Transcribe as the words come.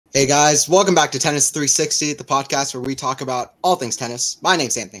Hey guys, welcome back to Tennis 360, the podcast where we talk about all things tennis. My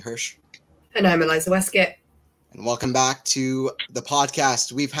name's Anthony Hirsch. And I'm Eliza Wastcoat. And welcome back to the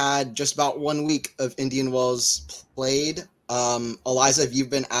podcast. We've had just about 1 week of Indian Wells played. Eliza, have you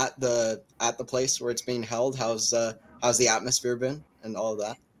been at the place where it's being held? How's the atmosphere been and all of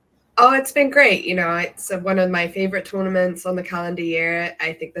that? Oh, it's been great. You know, it's one of my favorite tournaments on the calendar year.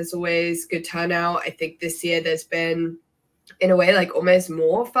 I think there's always good turnout. I think this year there's been, in a way, like almost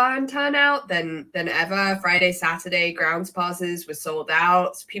more fun turnout than ever. Friday, Saturday, grounds passes were sold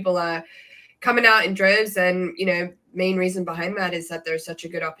out. So people are coming out in droves, and main reason behind that is that there's such a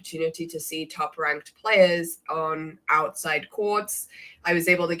good opportunity to see top ranked players on outside courts. I was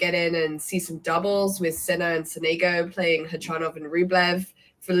able to get in and see some doubles with Sinner and Sonego playing Khachanov and Rublev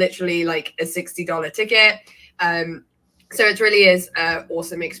for literally like a $60 ticket. So it really is an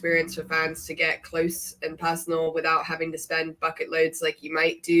awesome experience for fans to get close and personal without having to spend bucket loads like you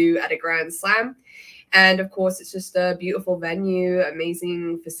might do at a Grand Slam. And of course, it's just a beautiful venue,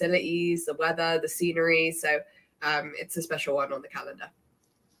 amazing facilities, the weather, the scenery. So it's a special one on the calendar.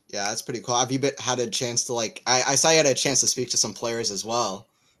 Yeah, that's pretty cool. Have you had a chance to I saw you had a chance to speak to some players as well.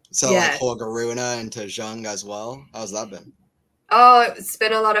 So yeah. Holger Rune and to Zheng as well. How's that been? Oh, it's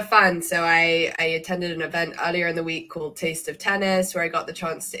been a lot of fun. So I attended an event earlier in the week called Taste of Tennis, where I got the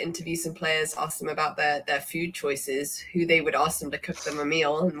chance to interview some players, ask them about their food choices, who they would ask them to cook them a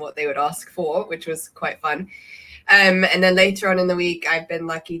meal and what they would ask for, which was quite fun. And then later on in the week, I've been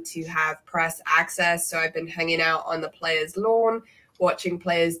lucky to have press access. So I've been hanging out on the players' lawn, watching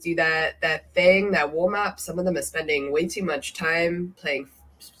players do their thing, their warm-up. Some of them are spending way too much time playing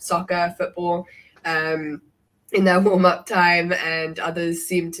soccer, football, in their warm-up time, and others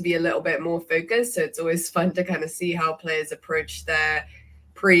seem to be a little bit more focused. So it's always fun to kind of see how players approach their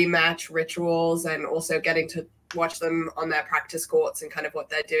pre-match rituals, and also getting to watch them on their practice courts and kind of what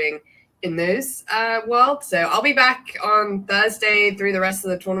they're doing in those worlds. So I'll be back on Thursday through the rest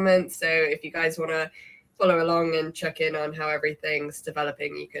of the tournament. So if you guys want to follow along and check in on how everything's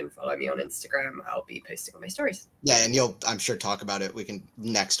developing, you can follow me on Instagram. I'll be posting on my stories. Yeah, and you'll, I'm sure, talk about it. We can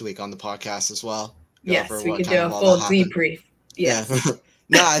next week on the podcast as well. Yes, we can do a full debrief. Yes. Yeah.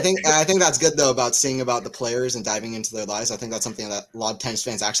 No, I think that's good though, about seeing about the players and diving into their lives. I think that's something that a lot of tennis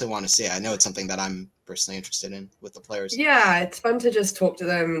fans actually want to see. I know it's something that I'm personally interested in with the players. Yeah, it's fun to just talk to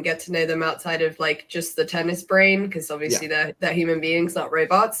them, get to know them outside of like just the tennis brain, because obviously they're human beings, not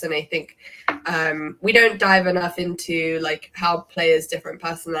robots. And I think we don't dive enough into like how players' different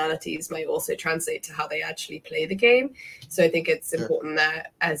personalities might also translate to how they actually play the game. So I think it's important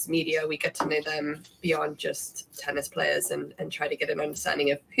that as media, we get to know them beyond just tennis players, and try to get an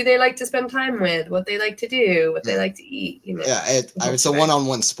understanding of who they like to spend time with, what they like to do, what they like to eat. Yeah, it's a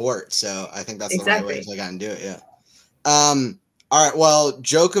one-on-one sport, so I think that's the right way to go and do it. Yeah. All right. Well,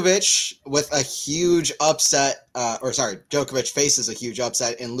 Djokovic with a huge upset, Djokovic faces a huge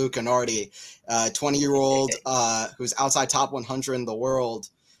upset in Luca Nardi, 20-year-old who's outside top 100 in the world.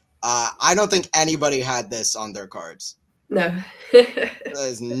 I don't think anybody had this on their cards. No. That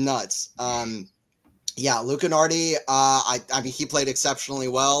is nuts. Yeah, Luca Nardi, I mean, he played exceptionally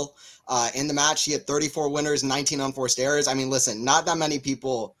well in the match. He had 34 winners, 19 unforced errors. I mean, listen, not that many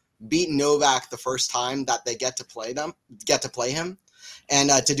people beat Novak the first time that they get to play him, and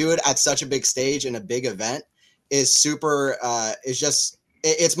to do it at such a big stage in a big event is super.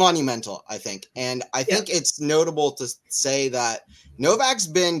 It's monumental, I think, and I think it's notable to say that Novak's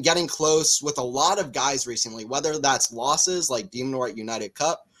been getting close with a lot of guys recently, whether that's losses like De Minaur United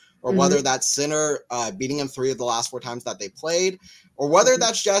Cup, or whether that's Sinner beating him 3 of the last 4 times that they played, or whether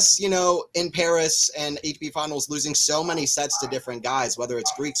that's just, in Paris and ATP finals losing so many sets to different guys, whether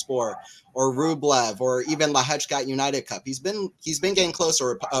it's Griekspoor or Rublev or even Lehecka United Cup. He's been getting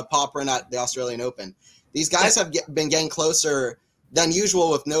closer, Popperin at the Australian Open. These guys have been getting closer than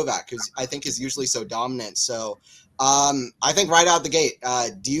usual with Novak, who I think is usually so dominant. So I think right out the gate,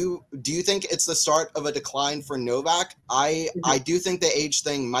 do you think it's the start of a decline for Novak? I do think the age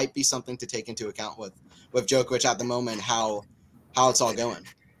thing might be something to take into account with Djokovic at the moment, how it's all going.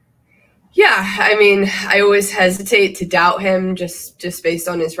 Yeah, I mean, I always hesitate to doubt him just based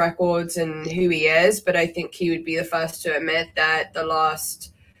on his records and who he is, but I think he would be the first to admit that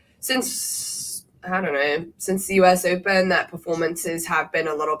since the US Open, that performances have been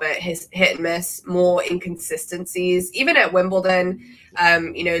a little bit hit and miss, more inconsistencies. Even at Wimbledon,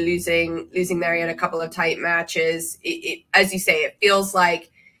 losing there in a couple of tight matches. It, as you say, it feels like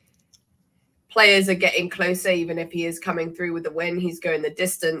players are getting closer. Even if he is coming through with the win, he's going the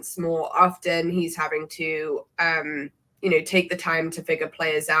distance more often. He's having to, take the time to figure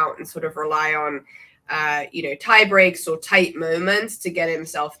players out and sort of rely on tie breaks or tight moments to get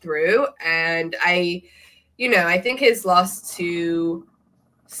himself through. And I think his loss to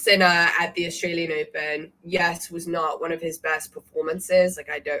Sinner at the Australian Open, yes, was not one of his best performances. Like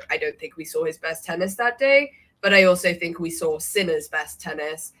I don't think we saw his best tennis that day, but I also think we saw Sinner's best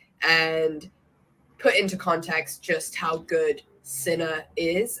tennis, and put into context just how good Sinner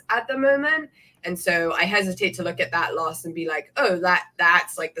is at the moment. And so I hesitate to look at that loss and be like, oh,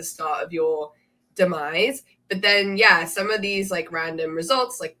 that's like the start of your demise. But then, yeah, some of these like random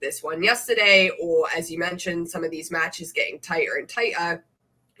results, like this one yesterday, or as you mentioned, some of these matches getting tighter and tighter,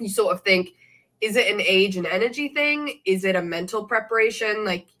 you sort of think, is it an age and energy thing? Is it a mental preparation?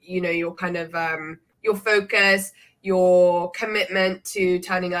 Like, your kind of your focus, your commitment to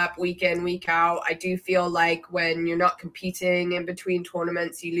turning up week in, week out. I do feel like when you're not competing in between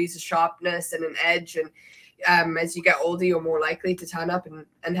tournaments, you lose a sharpness and an edge. And as you get older, you're more likely to turn up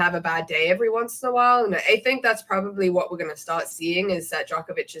and have a bad day every once in a while. And I think that's probably what we're going to start seeing, is that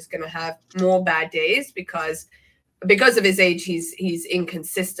Djokovic is going to have more bad days because of his age. He's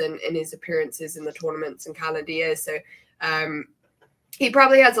inconsistent in his appearances in the tournaments and calendar years. So he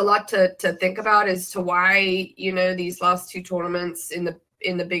probably has a lot to think about as to why, these last two tournaments in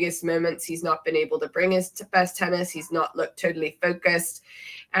the biggest moments, he's not been able to bring his best tennis. He's not looked totally focused.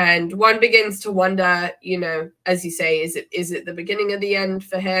 And one begins to wonder, as you say, is it the beginning of the end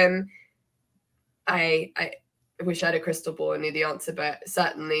for him? I wish I had a crystal ball and knew the answer, but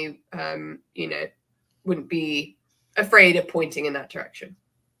certainly, wouldn't be afraid of pointing in that direction.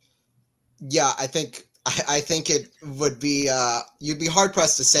 Yeah, I think it would be you'd be hard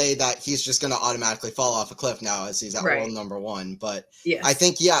pressed to say that he's just going to automatically fall off a cliff now as he's at world number one. But yes. I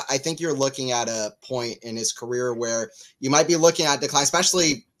think you're looking at a point in his career where you might be looking at decline,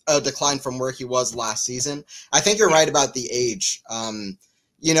 especially a decline from where he was last season. I think you're right about the age.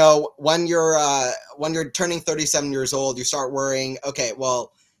 When you're turning 37 years old, you start worrying, okay,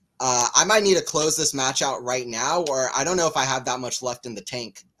 well, I might need to close this match out right now, or I don't know if I have that much left in the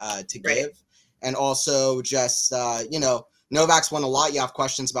tank to give. And also just, Novak's won a lot. You have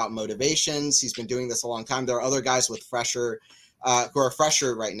questions about motivations. He's been doing this a long time. There are other guys with who are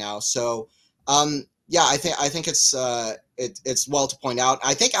fresher right now. So, I think it's well to point out.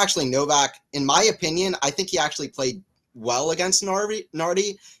 I think actually Novak, in my opinion, I think he actually played well against Nardi.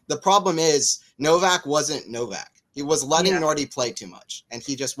 The problem is Novak wasn't Novak. He was letting Nardi play too much, and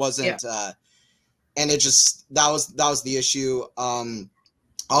he just wasn't. And it just that was the issue.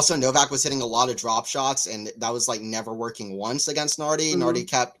 Also, Novak was hitting a lot of drop shots, and that was like never working once against Nardi. Nardi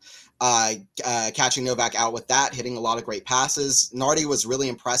kept catching Novak out with that, hitting a lot of great passes. Nardi was really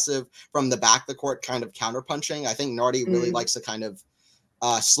impressive from the back of the court, kind of counterpunching. I think Nardi really likes a kind of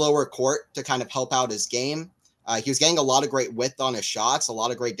slower court to kind of help out his game. He was getting a lot of great width on his shots, a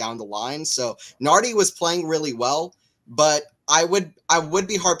lot of great down the line. So Nardi was playing really well, but I would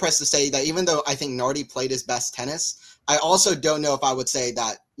be hard pressed to say that even though I think Nardi played his best tennis, I also don't know if I would say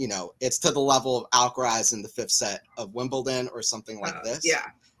that, it's to the level of Alcaraz in the fifth set of Wimbledon or something like this. Yeah.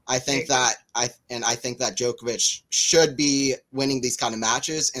 I think that Djokovic should be winning these kind of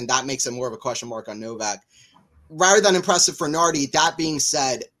matches, and that makes it more of a question mark on Novak rather than impressive for Nardi. That being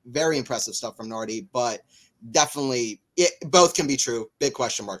said, very impressive stuff from Nardi, but definitely both can be true. Big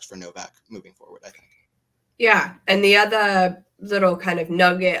question marks for Novak moving forward, I think. Yeah. And the other little kind of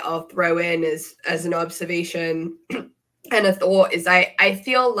nugget I'll throw in is as an observation and a thought is I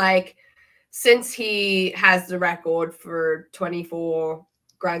feel like since he has the record for 24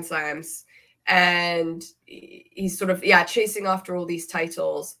 Grand Slams and he's sort of, chasing after all these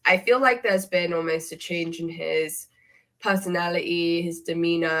titles, I feel like there's been almost a change in his personality, his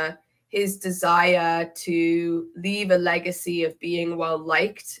demeanor, his desire to leave a legacy of being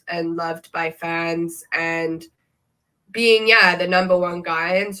well-liked and loved by fans and being, the number one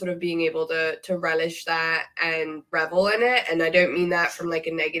guy and sort of being able to relish that and revel in it. And I don't mean that from like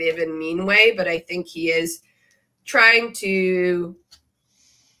a negative and mean way, but I think he is trying to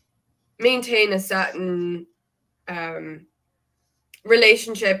maintain a certain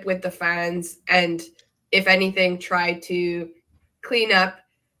relationship with the fans and, if anything, try to clean up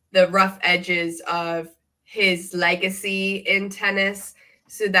the rough edges of his legacy in tennis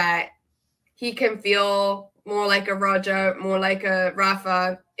so that he can feel more like a Roger, more like a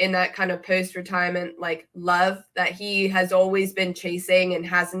Rafa in that kind of post-retirement like love that he has always been chasing and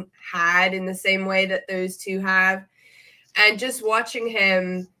hasn't had in the same way that those two have. And just watching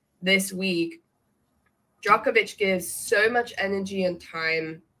him this week, Djokovic gives so much energy and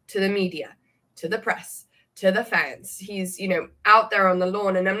time to the media, to the press, to the fans. He's, out there on the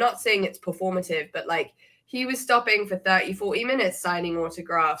lawn, and I'm not saying it's performative, but like he was stopping for 30, 40 minutes signing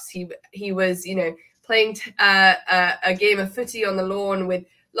autographs. He was, playing a game of footy on the lawn with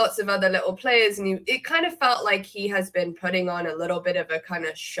lots of other little players, and it kind of felt like he has been putting on a little bit of a kind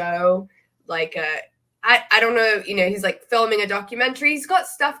of show, like I don't know, he's like filming a documentary. He's got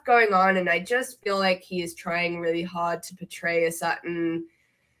stuff going on, and I just feel like he is trying really hard to portray a certain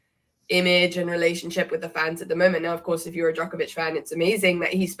image and relationship with the fans at the moment. Now, of course, if you're a Djokovic fan, it's amazing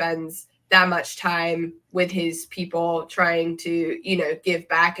that he spends that much time with his people trying to, give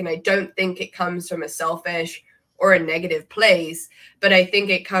back. And I don't think it comes from a selfish or a negative place, but I think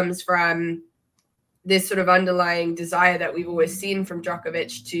it comes from this sort of underlying desire that we've always seen from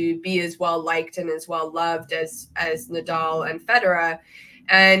Djokovic to be as well liked and as well loved as Nadal and Federer.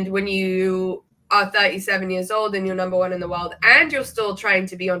 And when you are 37 years old and you're number one in the world and you're still trying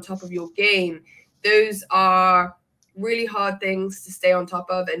to be on top of your game, those are really hard things to stay on top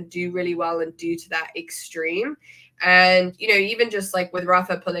of and do really well and do to that extreme. And, even just like with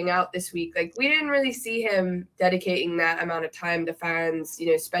Rafa pulling out this week, like we didn't really see him dedicating that amount of time to fans,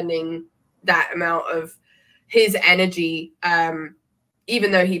 spending that amount of his energy,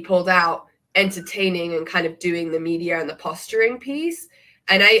 even though he pulled out, entertaining and kind of doing the media and the posturing piece.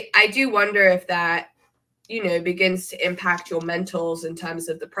 And I do wonder if that, begins to impact your mentals in terms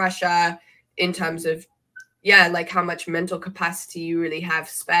of the pressure, in terms of, like how much mental capacity you really have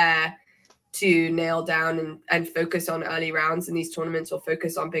spare to nail down and focus on early rounds in these tournaments or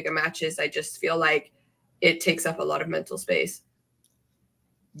focus on bigger matches. I just feel like it takes up a lot of mental space.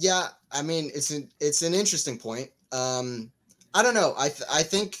 Yeah, I mean, it's an interesting point. I don't know. I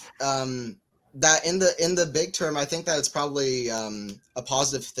think that in the big term, I think that it's probably a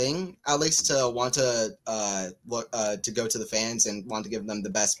positive thing, at least to want to go to the fans and want to give them the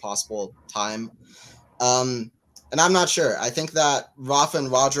best possible time. And I'm not sure. I think that Rafa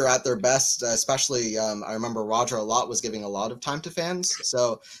and Roger at their best, especially I remember Roger a lot was giving a lot of time to fans.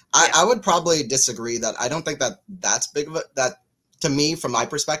 So I would probably disagree that I don't think that's big of that to me, from my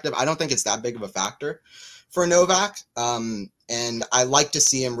perspective, I don't think it's that big of a factor for Novak. And I like to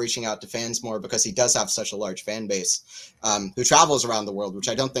see him reaching out to fans more because he does have such a large fan base who travels around the world, which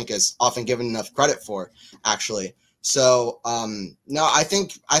I don't think is often given enough credit for, actually. So no, I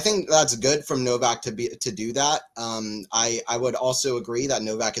think that's good from Novak to do that. I would also agree that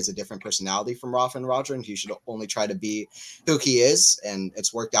Novak is a different personality from Rafa and Roger, and he should only try to be who he is, and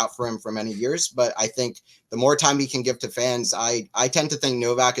it's worked out for him for many years. But I think the more time he can give to fans, I tend to think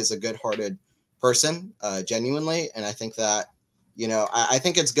Novak is a good-hearted person, genuinely, and I think that I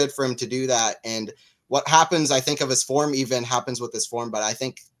think it's good for him to do that. And what happens, I think, of his form even happens with his form, but I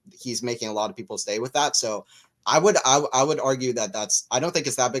think he's making a lot of people stay with that. So I would argue that I don't think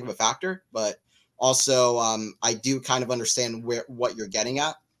it's that big of a factor, but also I do kind of understand what you're getting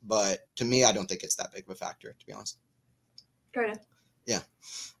at, but to me, I don't think it's that big of a factor, to be honest. Fair enough. Yeah.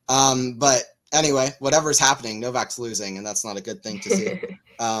 But anyway, whatever's happening, Novak's losing, and that's not a good thing to see.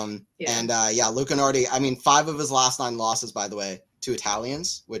 And Luca Nardi, I mean, 5 of his last 9 losses, by the way, to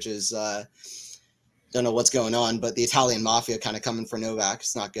Italians, which is don't know what's going on, but the Italian mafia kind of coming for Novak.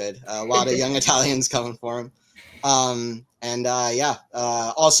 It's not good. A lot of young Italians coming for him.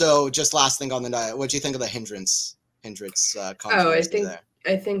 Also, just last thing on the night, what do you think of the hindrance controversy there?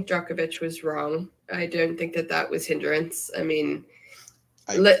 I think Djokovic was wrong. I don't think that was hindrance. I mean,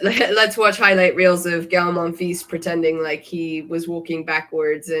 let's watch highlight reels of Gael Monfils pretending like he was walking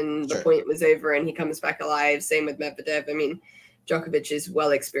backwards and the point was over and he comes back alive. Same with Medvedev. I mean, Djokovic is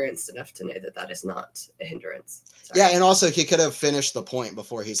well experienced enough to know that is not a hindrance. Sorry. Yeah, and also he could have finished the point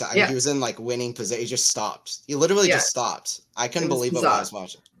before he was in like winning position. He just stopped. He literally just stopped. I couldn't believe it when I was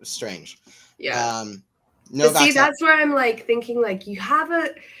watching. It was strange. Yeah. That's where I'm like thinking like you have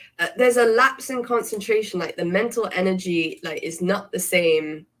there's a lapse in concentration. Like the mental energy like is not the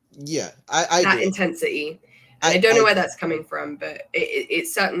same. Yeah, I that agree. Intensity. I don't know where that's coming from, but it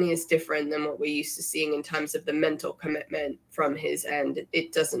certainly is different than what we're used to seeing in terms of the mental commitment from his end.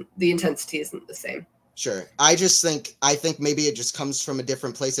 The intensity isn't the same. Sure. I think maybe it just comes from a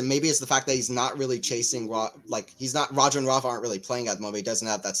different place, and maybe it's the fact that he's not really chasing Roger and Rafa aren't really playing at the moment. He doesn't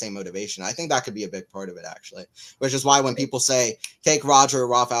have that same motivation. I think that could be a big part of it, actually, which is why when people say take Roger or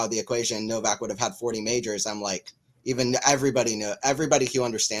Rafa out of the equation, Novak would have had 40 majors. I'm like, even everybody who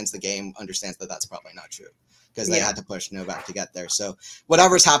understands the game understands that that's probably not true. Because they had to push Novak to get there. So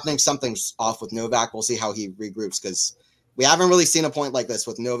whatever's happening, something's off with Novak. We'll see how he regroups because we haven't really seen a point like this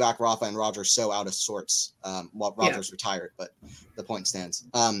with Novak, Rafa, and Roger so out of sorts while Roger's retired, but the point stands.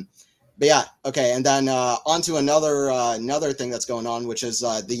 But yeah, okay. And then on to another thing that's going on, which is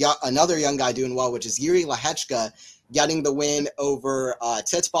another young guy doing well, which is Lehecka getting the win over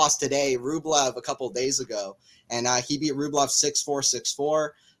Tsitsipas today, Rublev a couple of days ago. And he beat Rublev 6-4,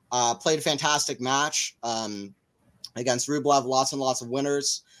 6-4. Played a fantastic match against Rublev, lots and lots of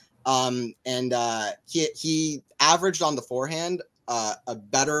winners. He averaged on the forehand a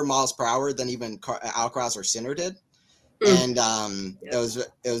better miles per hour than even Alcaraz or Sinner did. And it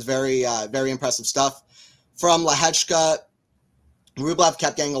was very impressive stuff from Lehecka. Rublev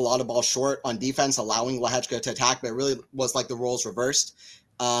kept getting a lot of balls short on defense, allowing Lehecka to attack, but it really was like the roles reversed.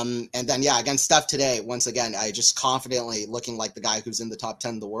 And then, against Steph today, once again, I just confidently looking like the guy who's in the top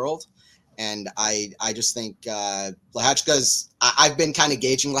 10 in the world. And I just think Lehecka's – I've been kind of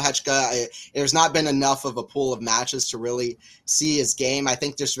gauging Lehecka. There's not been enough of a pool of matches to really see his game. I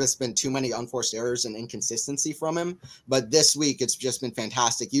think there's just been too many unforced errors and inconsistency from him. But this week, it's just been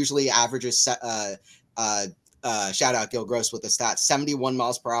fantastic. Usually averages shout out Gil Gross with the stats, 71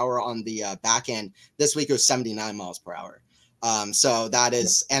 miles per hour on the backhand. This week it was 79 miles per hour. So that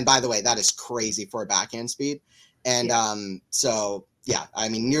is, and by the way, that is crazy for a backhand speed. And I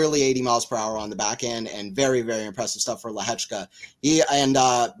mean, nearly 80 miles per hour on the backhand, and very, very impressive stuff for Lehecka.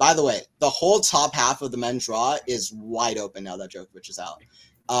 By the way, the whole top half of the men's draw is wide open now that Djokovic is out.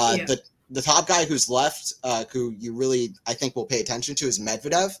 The top guy who's left, who you really, I think, will pay attention to is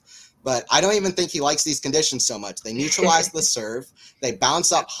Medvedev. But I don't even think he likes these conditions so much. They neutralize the serve. They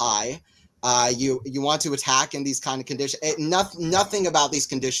bounce up high. You want to attack in these kind of conditions. Nothing about these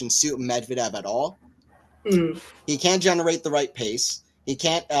conditions suit Medvedev at all. He can't generate the right pace. He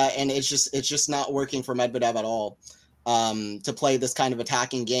can't, and it's just not working for Medvedev at all to play this kind of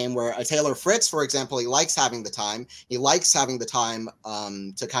attacking game. Where Taylor Fritz, for example, he likes having the time. He likes having the time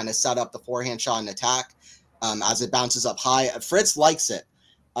to kind of set up the forehand shot and attack as it bounces up high. Fritz likes it.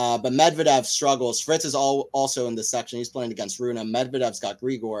 But Medvedev struggles. Fritz is also in this section. He's playing against Rune. Medvedev's got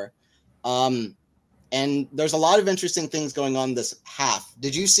Grigor. And there's a lot of interesting things going on this half.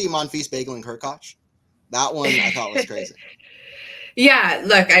 Did you see Monfils bageling Hurkacz? That one I thought was crazy. Yeah,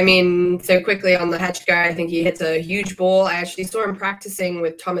 look, I mean, so quickly on the Lehecka, I think he hits a huge ball. I actually saw him practicing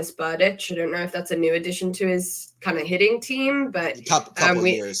with Thomas Berdych. I don't know if that's a new addition to his kind of hitting team, but couple of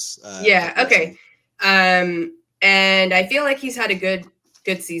years. Okay. And I feel like he's had a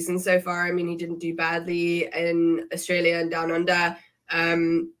good season so far. I mean, he didn't do badly in Australia and Down Under.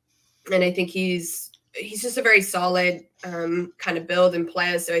 And I think he's just a very solid kind of build and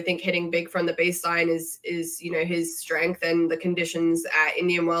player. So I think hitting big from the baseline is his strength, and the conditions at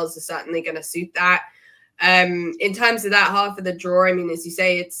Indian Wells are certainly going to suit that. In terms of that half of the draw, I mean, as you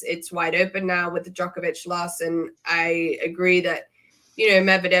say, it's wide open now with the Djokovic loss, and I agree that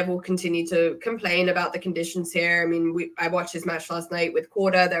Medvedev will continue to complain about the conditions here. I mean, I watched his match last night with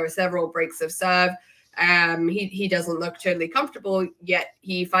Korda. There were several breaks of serve. He doesn't look totally comfortable, yet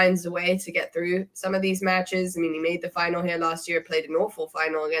he finds a way to get through some of these matches. I mean, he made the final here last year, played an awful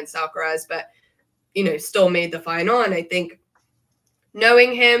final against Alcaraz, but, still made the final. And I think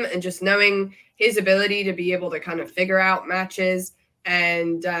knowing him and just knowing his ability to be able to kind of figure out matches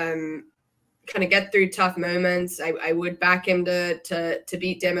and kind of get through tough moments, I would back him to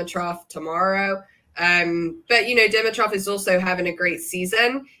beat Dimitrov tomorrow. But, Dimitrov is also having a great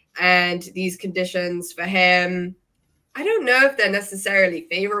season. And these conditions for him, I don't know if they're necessarily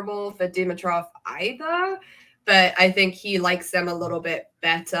favorable for Dimitrov either, but I think he likes them a little bit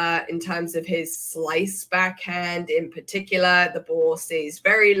better in terms of his slice backhand in particular. The ball stays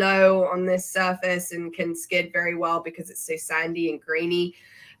very low on this surface and can skid very well because it's so sandy and grainy.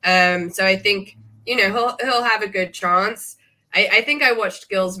 So I think, he'll have a good chance. I think I watched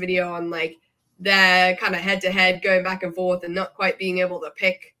Gil's video on their kind of head-to-head going back and forth and not quite being able to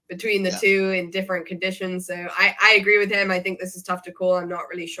pick between the two in different conditions. So I agree with him. I think this is tough to call. I'm not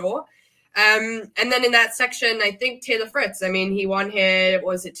really sure. And then in that section, I think Taylor Fritz, I mean, he won here,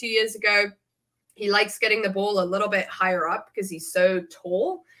 was it 2 years ago? He likes getting the ball a little bit higher up because he's so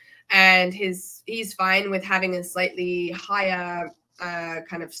tall, and he's fine with having a slightly higher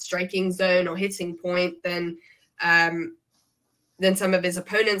kind of striking zone or hitting point than some of his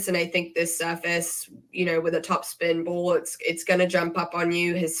opponents. And I think this surface, with a top spin ball, it's going to jump up on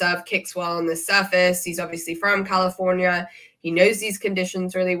you. His serve kicks well on this surface. He's obviously from California. He knows these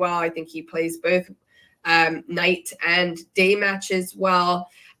conditions really well. I think he plays both night and day matches well.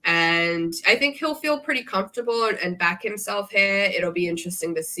 And I think he'll feel pretty comfortable and back himself here. It'll be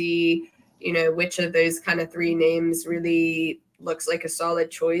interesting to see, which of those kind of three names really looks like a solid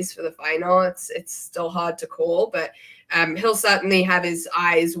choice for the final. It's still hard to call, but he'll certainly have his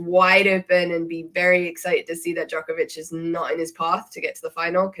eyes wide open and be very excited to see that Djokovic is not in his path to get to the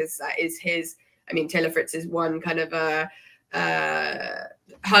final, because that is Taylor Fritz is one kind of a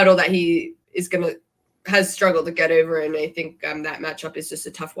hurdle that he has struggled to get over. And I think that matchup is just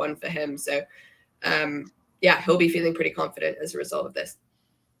a tough one for him. So he'll be feeling pretty confident as a result of this.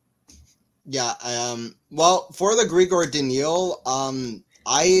 Yeah. Well, for the Grigor Daniil,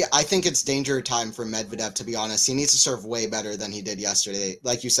 I think it's danger time for Medvedev, to be honest. He needs to serve way better than he did yesterday.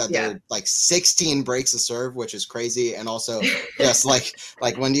 Like you said, there Yeah. were like 16 breaks of serve, which is crazy. And also just like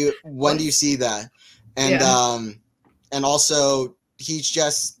when do you see that? And Yeah. and also he's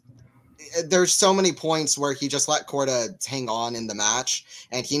just, there's so many points where he just let Korda hang on in the match,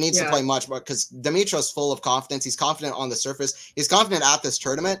 and he needs to play much more, because Dimitri's full of confidence. He's confident on the surface. He's confident at this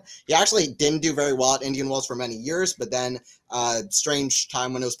tournament. He actually didn't do very well at Indian Wells for many years, but then strange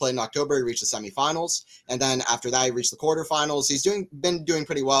time when it was played in October, he reached the semifinals, and then after that he reached the quarterfinals. He's been doing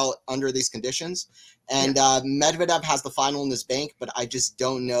pretty well under these conditions, and Medvedev has the final in his bank, but I just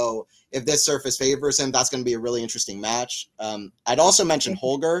don't know if this surface favors him. That's going to be a really interesting match. I'd also mention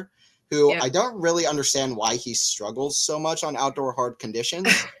Holger, who I don't really understand why he struggles so much on outdoor hard conditions.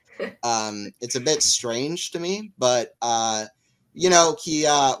 It's a bit strange to me, but you know,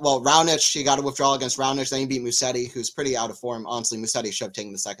 Raonic, he got a withdrawal against Raonic, then he beat Musetti, who's pretty out of form. Honestly, Musetti should have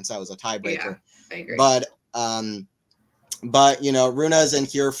taken the second set. It was a tiebreaker. Yeah, I agree. But you know, Rune's in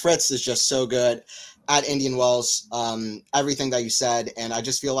here. Fritz is just so good at Indian Wells. Everything that you said, and I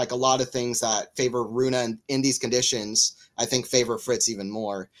just feel like a lot of things that favor Rune in these conditions, I think favor Fritz even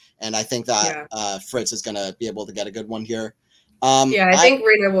more. And I think that Fritz is going to be able to get a good one here. I think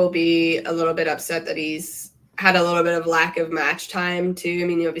Rune will be a little bit upset that he's had a little bit of lack of match time too. I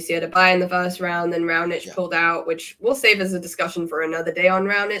mean, he obviously had a bye in the first round, then Raonic pulled out, which we'll save as a discussion for another day on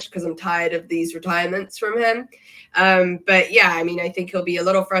Raonic, because I'm tired of these retirements from him. But yeah, I mean, I think he'll be a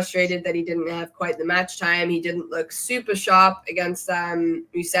little frustrated that he didn't have quite the match time. He didn't look super sharp against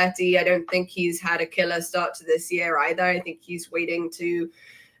Musetti. I don't think he's had a killer start to this year either. I think he's waiting to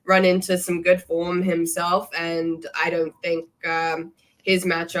run into some good form himself, and I don't think his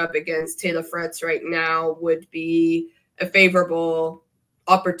matchup against Taylor Fritz right now would be a favorable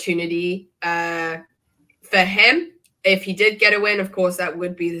opportunity for him. If he did get a win, of course, that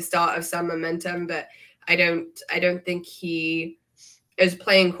would be the start of some momentum, but I don't think he is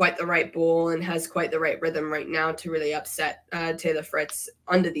playing quite the right ball and has quite the right rhythm right now to really upset Taylor Fritz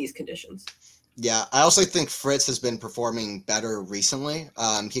under these conditions. Yeah, I also think Fritz has been performing better recently.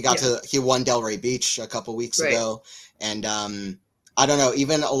 He won Delray Beach a couple weeks ago, and I don't know,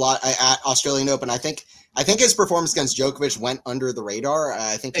 even a lot at Australian Open. I think his performance against Djokovic went under the radar.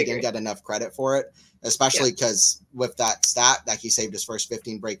 I think he didn't get enough credit for it, especially because with that stat that he saved his first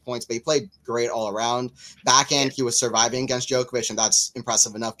 15 break points, but he played great all around. Backhand, he was surviving against Djokovic, and that's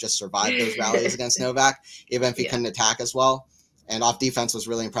impressive enough. Just survive those rallies against Novak, even if he couldn't attack as well. And off defense was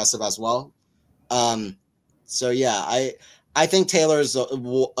really impressive as well. So yeah, I think Taylor's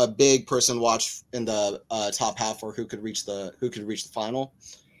a big person to watch in the top half, or who could reach the final.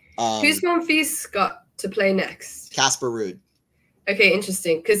 Who's Monfils got to play next? Casper Ruud. Okay,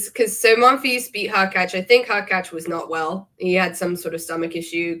 interesting. Because so Monfils beat Hurkacz. I think Hurkacz was not well. He had some sort of stomach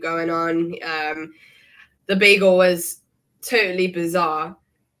issue going on. The bagel was totally bizarre,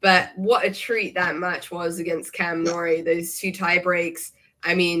 but what a treat that match was against Cam Norrie. Those two tie breaks.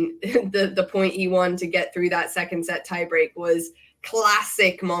 I mean, the point he won to get through that second set tiebreak was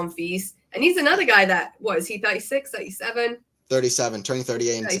classic Monfils. And he's another guy that, what is he, 36, 37? 37, turning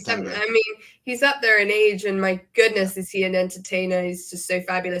 38 in September. I mean, he's up there in age, and my goodness, is he an entertainer. He's just so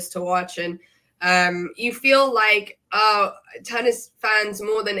fabulous to watch. And you feel like tennis fans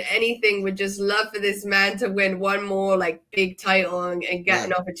more than anything would just love for this man to win one more like big title and get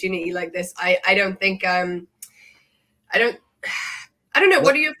an opportunity like this. I don't think I don't know.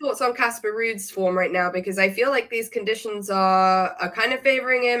 What are your thoughts on Casper Ruud's form right now? Because I feel like these conditions are kind of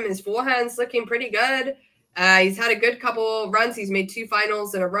favoring him. His forehand's looking pretty good. He's had a good couple runs. He's made 2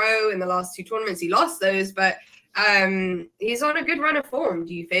 finals in a row in the last 2 tournaments. He lost those, but he's on a good run of form.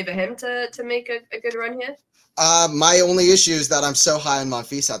 Do you favor him to make a good run here? My only issue is that I'm so high on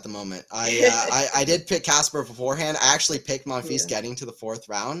Monfils at the moment. I did pick Casper beforehand. I actually picked Monfils getting to the 4th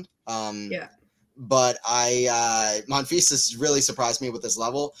round. But Monfils has really surprised me with his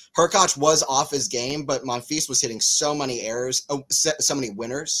level. Hurkacz was off his game, but Monfils was hitting so many errors, so many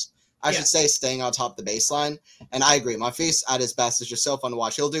winners, I should say, staying on top of the baseline. And I agree, Monfils at his best is just so fun to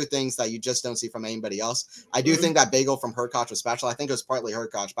watch. He'll do things that you just don't see from anybody else. I do think that bagel from Hurkacz was special. I think it was partly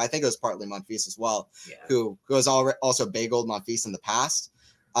Hurkacz, but I think it was partly Monfils as well, who has also bageled Monfils in the past.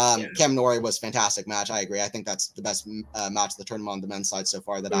 Cam Norrie was a fantastic match. I agree. I think that's the best match of the tournament on the men's side so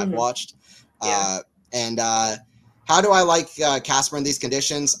far that I've watched. And how do I like Casper in these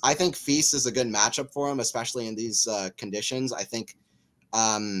conditions? I think Feast is a good matchup for him, especially in these conditions. I think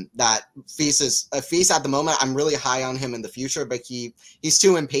That Fils at the moment, I'm really high on him in the future, but he's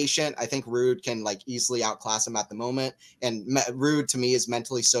too impatient. I think Ruud can like easily outclass him at the moment, and Ruud to me is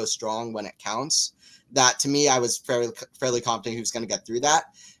mentally so strong when it counts that to me I was fairly confident he was going to get through that.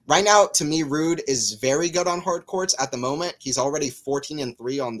 Right now, to me, Ruud is very good on hard courts at the moment. He's already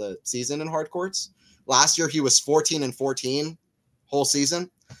 14-3 on the season in hard courts. Last year he was 14-14 whole season.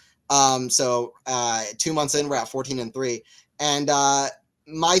 So 2 months in, we're at 14-3, and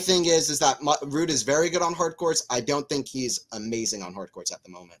my thing is that Ruud is very good on hard courts. I don't think he's amazing on hard courts at the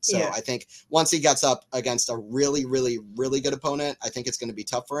moment. So I think once he gets up against a really, really, really good opponent, I think it's going to be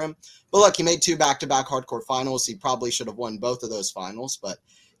tough for him. But look, he made 2 back-to-back hard court finals. He probably should have won both of those finals, but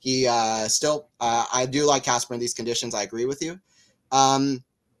he still, I do like Casper in these conditions. I agree with you. And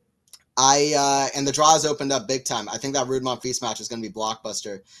the draw has opened up big time. I think that Ruud Monfils match is going to be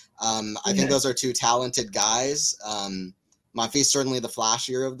blockbuster. I think those are 2 talented guys. Monfils certainly the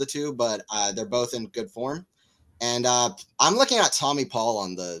flashier of the 2, but they're both in good form. And I'm looking at Tommy Paul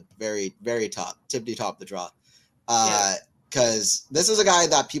on the very, very top, tippity-top of the draw. Because this is a guy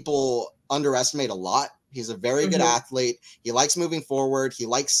that people underestimate a lot. He's a very good athlete. He likes moving forward. He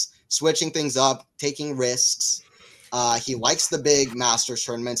likes switching things up, taking risks. He likes the big Masters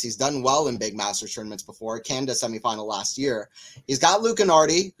tournaments. He's done well in big Masters tournaments before. Canada semifinal last year. He's got Luca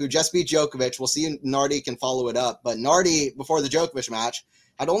Nardi, who just beat Djokovic. We'll see if Nardi can follow it up. But Nardi, before the Djokovic match,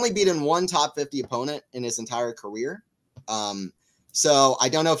 had only beaten 1 top 50 opponent in his entire career. So I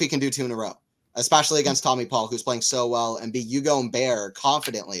don't know if he can do 2 in a row, especially against Tommy Paul, who's playing so well, and beat Hugo Humbert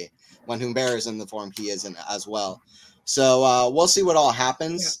confidently when Humbert is in the form he is in as well. So we'll see what all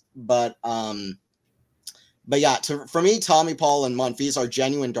happens. But yeah, for me, Tommy Paul and Monfils are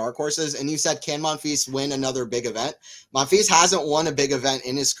genuine dark horses. And you said, can Monfils win another big event? Monfils hasn't won a big event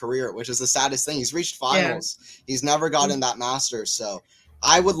in his career, which is the saddest thing. He's reached finals. He's never gotten that Masters. So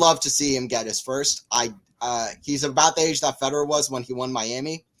I would love to see him get his first. He's about the age that Federer was when he won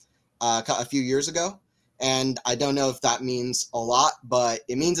Miami a few years ago. And I don't know if that means a lot, but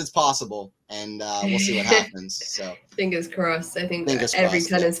it means it's possible. And we'll see what happens. So fingers crossed. I think every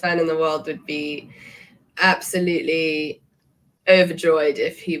tennis fan in the world would be absolutely overjoyed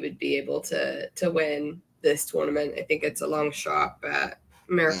if he would be able to win this tournament. I think it's a long shot, but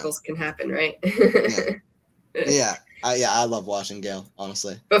miracles can happen, right? I love watching Gail,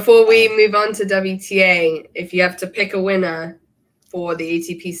 honestly. Before we move on to WTA, if you have to pick a winner for the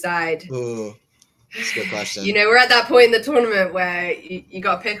ATP side, that's a good question. You know, we're at that point in the tournament where you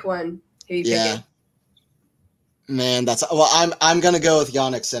got to pick one. Who you picking? Man, I'm gonna go with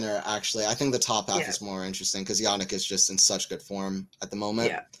Jannik Sinner. Actually, I think the top half is more interesting because Jannik is just in such good form at the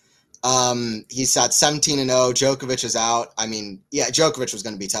moment. He's at 17-0. Djokovic is out. I mean, Djokovic was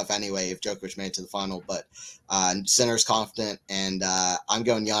going to be tough anyway if Djokovic made it to the final, but Sinner's confident, and I'm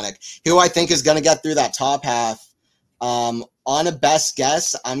going Jannik, who I think is going to get through that top half. On a best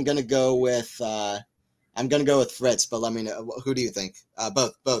guess, I'm gonna go with Fritz, but let me know, who do you think?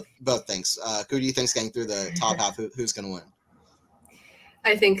 Both things. Who do you think's getting through the top half? Who's gonna win?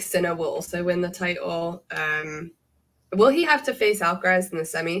 I think Sinner will also win the title. Will he have to face Alcaraz in the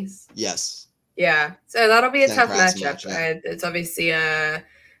semis? Yes. Yeah. So that'll be a tough matchup. It's obviously a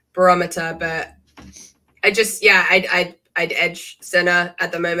barometer, but I'd edge Sinner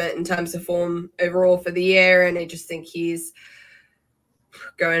at the moment in terms of form overall for the year, and I just think he's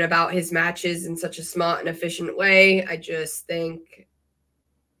going about his matches in such a smart and efficient way. I think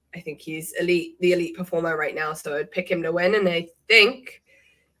he's the elite performer right now, so I'd pick him to win, and I think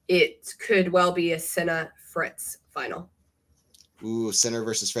it could well be a Sinner-Fritz final. Ooh, Sinner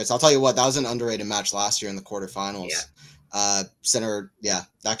versus Fritz. I'll tell you what, that was an underrated match last year in the quarterfinals. Sinner,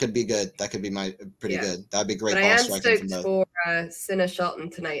 that could be good. That could be pretty good. That'd be great. But I am stoked for Sinner Shelton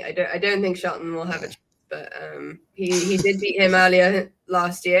tonight. I don't think Shelton will have a chance, but he did beat him earlier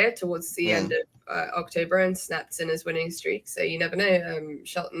last year towards the end of October and snapped Sinner's winning streak. So you never know.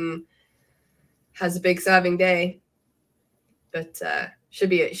 Shelton has a big serving day, but should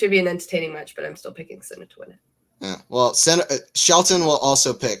be an entertaining match. But I'm still picking Sinner to win it. Yeah, well, Shelton will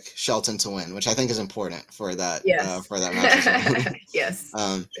also pick Shelton to win, which I think is important for that match. Yes.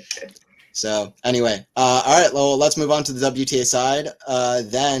 So anyway, all right, well, let's move on to the WTA side.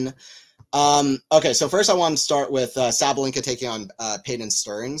 Okay, so first I want to start with Sabalenka taking on Peyton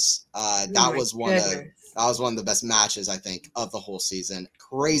Stearns. That was one of the best matches, I think, of the whole season.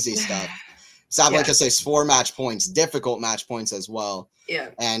 Crazy stuff. Sabalenka saves 4 match points, difficult match points as well. Yeah.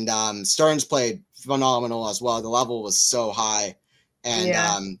 And Stearns played phenomenal as well. The level was so high,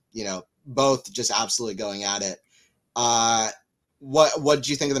 and both just absolutely going at it. What did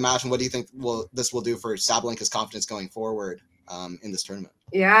you think of the match, and what do you think this will do for Sabalenka's confidence going forward? in this tournament.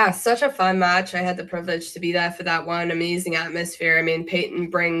 Yeah, such a fun match. I had the privilege to be there for that one. Amazing atmosphere. I mean, Peyton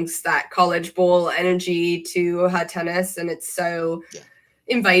brings that college ball energy to her tennis, and it's so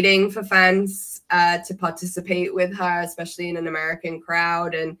inviting for fans to participate with her, especially in an American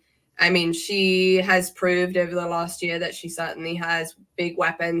crowd. And I mean, she has proved over the last year that she certainly has big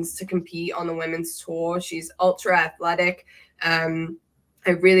weapons to compete on the women's tour. She's ultra athletic. I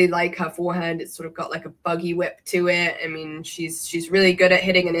really like her forehand. It's sort of got like a buggy whip to it. I mean, she's really good at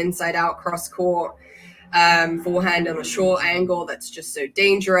hitting an inside-out cross-court forehand on a short angle that's just so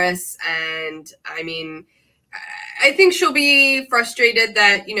dangerous. And I mean, I think she'll be frustrated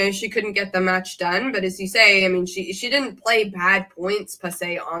that, you know, she couldn't get the match done. But as you say, I mean, she didn't play bad points per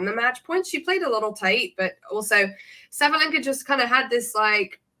se on the match points. She played a little tight, but also Sabalenka just kind of had this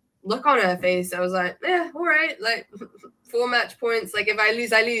like look on her face. I was like, all right, like 4 match points. Like if I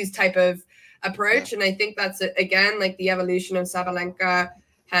lose type of approach. And I think that's, again, like the evolution of Sabalenka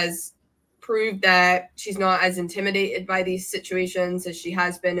has proved that she's not as intimidated by these situations as she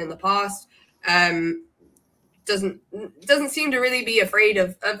has been in the past. Doesn't seem to really be afraid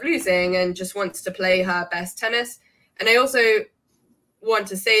of losing and just wants to play her best tennis. And I also want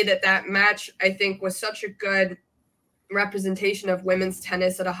to say that match, I think, was such a good representation of women's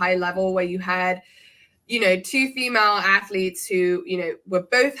tennis at a high level, where you had, you know, 2 female athletes who, you know, were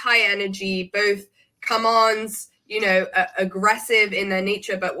both high energy, both come-ons, you know, aggressive in their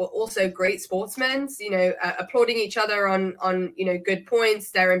nature, but were also great sportsmen, you know, applauding each other on, you know, good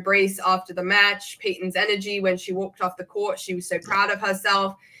points, their embrace after the match, Peyton's energy when she walked off the court. She was so proud of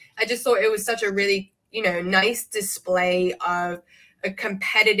herself. I just thought it was such a really, you know, nice display of a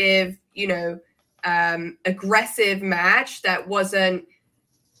competitive, you know, aggressive match that wasn't,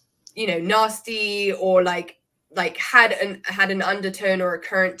 you know, nasty or like had an undertone or a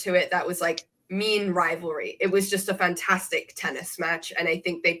current to it that was like mean rivalry. It was just a fantastic tennis match, and I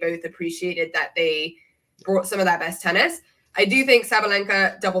think they both appreciated that they brought some of that best tennis. I do think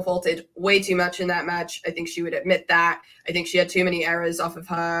Sabalenka double faulted way too much in that match. I think she would admit that. I think she had too many errors off of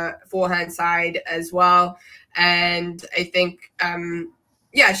her forehand side as well, and I think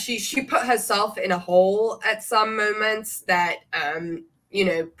she put herself in a hole at some moments that you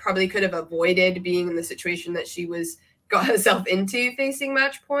know, probably could have avoided being in the situation that she got herself into facing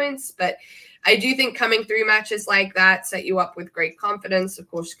match points. But I do think coming through matches like that set you up with great confidence. Of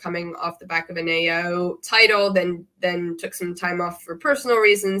course, coming off the back of an AO title, then took some time off for personal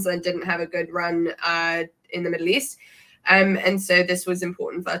reasons and didn't have a good run in the Middle East. And so this was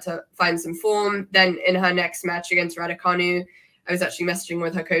important for her to find some form. Then in her next match against Raducanu, I was actually messaging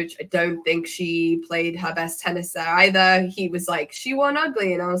with her coach. I don't think she played her best tennis there either. He was like, she won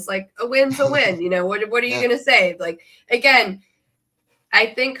ugly. And I was like, a win's a win. You know, what are you going to say? Like, again, I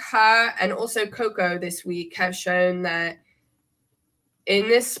think her and also Coco this week have shown that in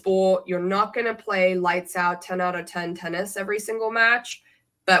this sport, you're not going to play lights out 10 out of 10 tennis every single match.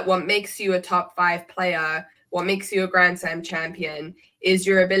 But what makes you a top 5 player, what makes you a Grand Slam champion, is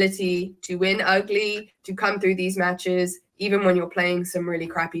your ability to win ugly, to come through these matches, even when you're playing some really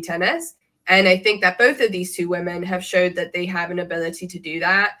crappy tennis. And I think that both of these 2 women have showed that they have an ability to do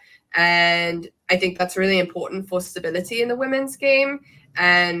that. And I think that's really important for stability in the women's game,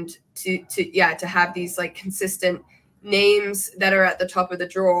 and to have these like consistent names that are at the top of the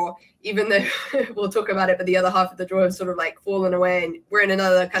draw, even though we'll talk about it, but the other half of the draw has sort of like fallen away, and we're in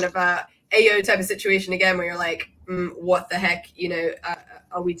another kind of AO type of situation again, where you're like, what the heck, you know,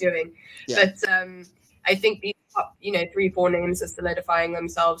 are we doing? Yeah. But I think these top, you know, 3-4 names are solidifying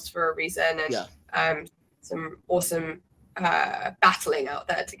themselves for a reason, and some awesome battling out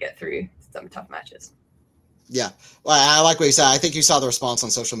there to get through some tough matches. Yeah, well, I like what you said. I think you saw the response on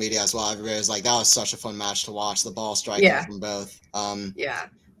social media as well. Everybody was like, that was such a fun match to watch, the ball striking from both.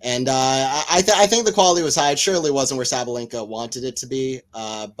 And I think the quality was high. It surely wasn't where Sabalenka wanted it to be,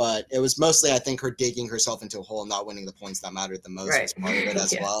 but it was mostly, I think, her digging herself into a hole and not winning the points that mattered the most was part of it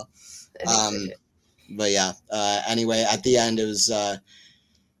as well. But yeah, anyway, at the end, it was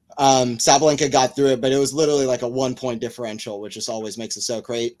Sabalenka got through it, but it was literally like a 1-point differential, which just always makes it so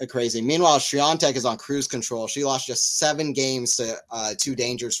crazy. Meanwhile, Swiatek is on cruise control. She lost just 7 games to 2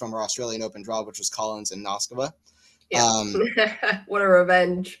 dangers from her Australian Open draw, which was Collins and Noskova. Yeah. What a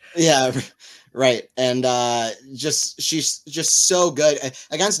revenge. Yeah, right. And she's just so good.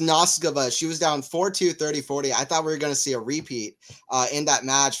 Against Noskova, she was down 4-2, 30-40. I thought we were going to see a repeat in that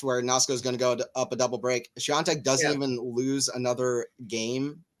match where Noskova is going to go up a double break. Swiatek doesn't even lose another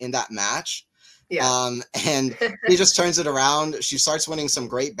game in that match. And he just turns it around. She starts winning some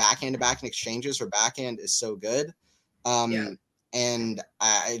great backhand-to-backhand exchanges. Her backhand is so good. And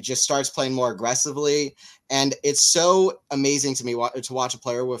just starts playing more aggressively. And it's so amazing to me to watch a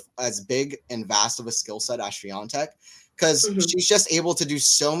player with as big and vast of a skill set as Swiatek, because she's just able to do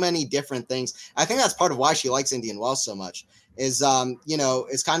so many different things. I think that's part of why she likes Indian Wells so much. Is you know,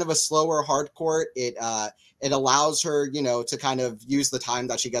 it's kind of a slower hard court. It allows her, you know, to kind of use the time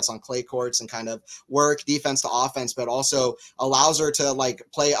that she gets on clay courts and kind of work defense to offense, but also allows her to like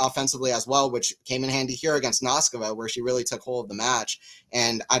play offensively as well, which came in handy here against Noskova, where she really took hold of the match.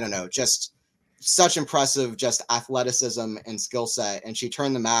 And I don't know, just such impressive, just athleticism and skill set. And she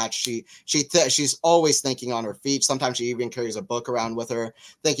turned the match. She's always thinking on her feet. Sometimes she even carries a book around with her,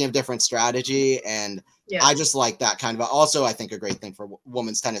 thinking of different strategy. And I just like that kind of, also, I think a great thing for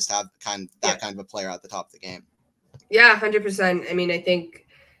women's tennis to have kind of a player at the top of the game. Yeah, 100%. I mean, I think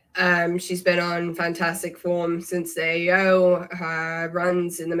she's been on fantastic form since the AO. Her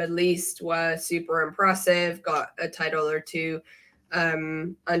runs in the Middle East were super impressive, got a title or two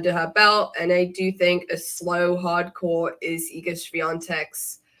under her belt. And I do think a slow hard court is Iga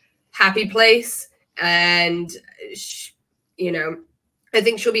Swiatek's happy place. And, you know, I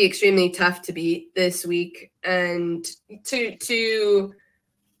think she'll be extremely tough to beat this week. And I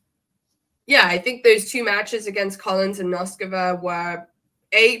think those two matches against Collins and Noskova were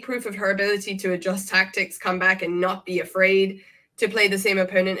proof of her ability to adjust tactics, come back and not be afraid to play the same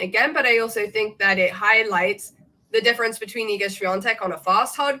opponent again. But I also think that it highlights the difference between Iga Swiatek on a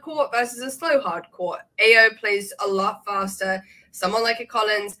fast hard court versus a slow hard court. AO plays a lot faster. Someone like a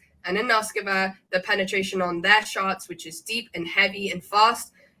Collins and in Noskova, the penetration on their shots, which is deep and heavy and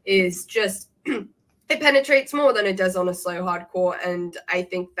fast, is just, it penetrates more than it does on a slow hard court. And I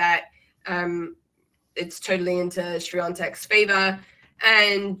think that it's totally into Swiatek's favor.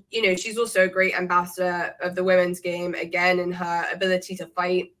 And, you know, she's also a great ambassador of the women's game, again, in her ability to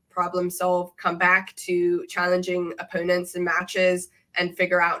fight, problem solve, come back to challenging opponents in matches and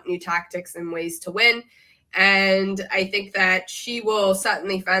figure out new tactics and ways to win. And I think that she will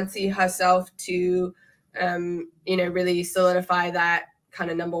certainly fancy herself to, you know, really solidify that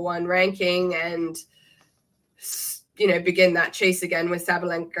kind of #1 ranking and, you know, begin that chase again with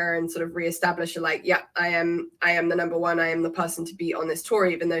Sabalenka and sort of reestablish like, yeah, I am the #1. I am the person to beat on this tour,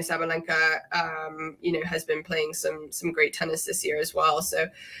 even though Sabalenka, you know, has been playing some great tennis this year as well. So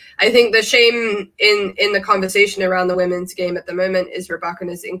I think the shame in the conversation around the women's game at the moment is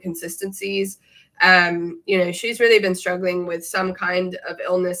Rybakina's inconsistencies. You know, she's really been struggling with some kind of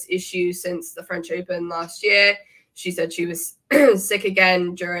illness issue since the French Open last year. She said she was sick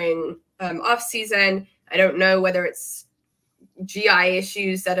again during off season. I don't know whether it's GI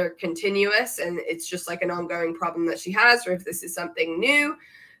issues that are continuous and it's just like an ongoing problem that she has, or if this is something new.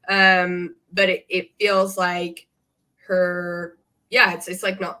 But it feels like her, it's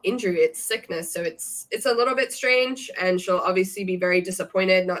like not injury, it's sickness. So it's a little bit strange, and she'll obviously be very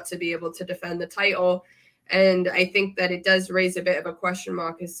disappointed not to be able to defend the title. And I think that it does raise a bit of a question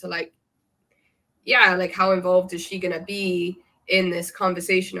mark as to like how involved is she going to be in this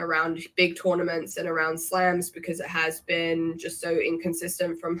conversation around big tournaments and around slams, because it has been just so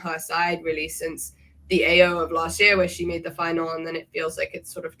inconsistent from her side really since the AO of last year where she made the final, and then it feels like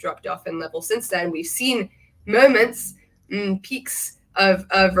it's sort of dropped off in level since then. We've seen moments, peaks of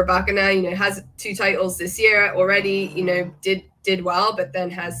Rybakina, you know, has 2 titles this year already, you know, did well, but then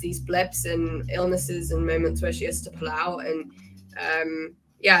has these blips and illnesses and moments where she has to pull out. And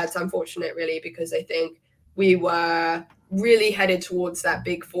it's unfortunate really, because I think we were really headed towards that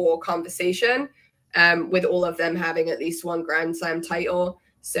big 4 conversation, with all of them having at least 1 Grand Slam title.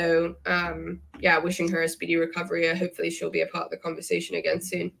 So wishing her a speedy recovery. Hopefully she'll be a part of the conversation again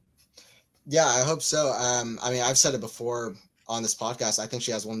soon. Yeah, I hope so. I mean, I've said it before on this podcast. I think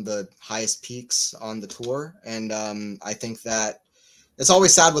she has one of the highest peaks on the tour. And I think that it's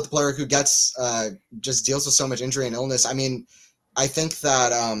always sad with a player who gets just deals with so much injury and illness. I mean, I think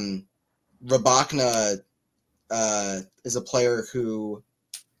that Rybakina is a player who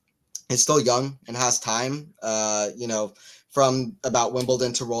is still young and has time. You know, from about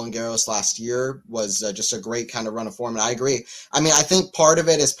Wimbledon to Roland Garros last year was just a great kind of run of form. And I agree. I mean, I think part of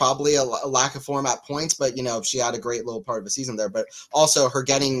it is probably a lack of form at points, but, you know, she had a great little part of the season there. But also her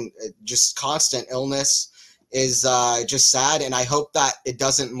getting just constant illness is just sad. And I hope that it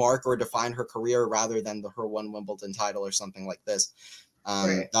doesn't mark or define her career rather than her 1 Wimbledon title or something like this.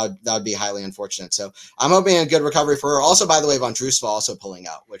 Right. That would be highly unfortunate. So I'm hoping a good recovery for her. Also, by the way, Vondrousova also pulling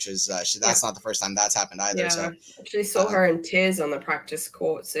out, which is that's not the first time that's happened either. Yeah, so actually saw her in tears on the practice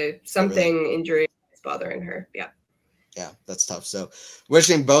court. So something really? Injury is bothering her. Yeah, that's tough. So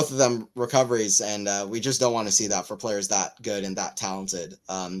wishing both of them recoveries, and we just don't want to see that for players that good and that talented.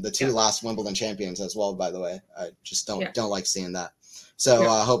 The 2 last Wimbledon champions as well, by the way. I just don't like seeing that. So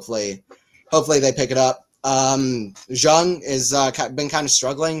hopefully they pick it up. Zheng is been kind of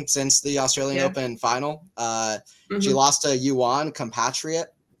struggling since the Australian Open final. She lost to Yuan,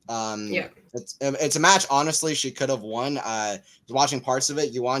 compatriot. It's a match, honestly, she could have won. Watching parts of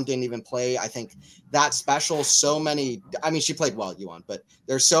it, Yuan didn't even play, I think, that special. So many, I mean, she played well, Yuan, but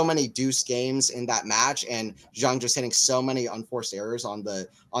there's so many deuce games in that match, and Zheng just hitting so many unforced errors on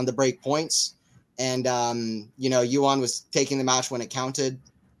the break points. And, Yuan was taking the match when it counted.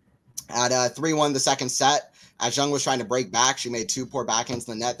 At 3-1 the second set, as Zheng was trying to break back, she made 2 poor backhands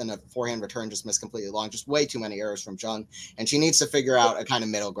in the net, then a forehand return just missed completely long. Just way too many errors from Zheng, and she needs to figure out a kind of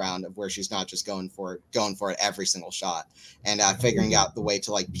middle ground of where she's not just going for it every single shot, and figuring out the way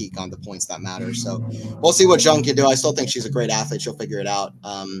to peak on the points that matter. So we'll see what Zheng can do. I still think she's a great athlete. She'll figure it out.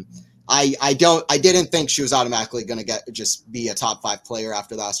 I didn't think she was automatically going to just be a top 5 player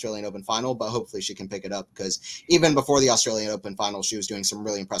after the Australian Open final, but hopefully she can pick it up, because even before the Australian Open final, she was doing some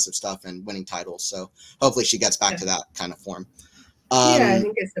really impressive stuff and winning titles. So hopefully she gets back to that kind of form. I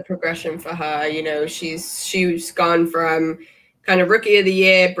think it's the progression for her. She's gone from kind of rookie of the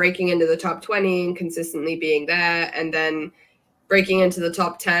year, breaking into the top 20 and consistently being there, and then breaking into the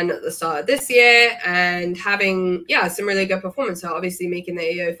top 10 at the start of this year and having, some really good performance. So obviously making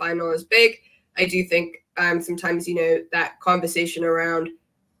the AO final is big. I do think sometimes, that conversation around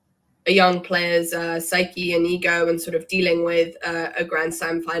a young player's psyche and ego and sort of dealing with a Grand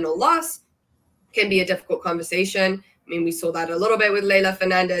Slam final loss can be a difficult conversation. I mean, we saw that a little bit with Leylah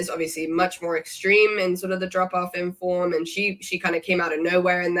Fernandez, obviously much more extreme in sort of the drop-off in form, and she kind of came out of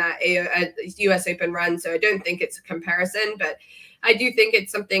nowhere in that US Open run, so I don't think it's a comparison, but I do think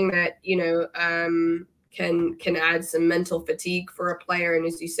it's something that, can add some mental fatigue for a player, and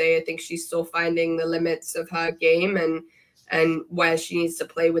as you say, I think she's still finding the limits of her game and where she needs to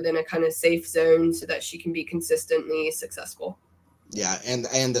play within a kind of safe zone so that she can be consistently successful. Yeah,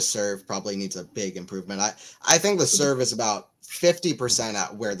 and the serve probably needs a big improvement. I think the serve is about 50%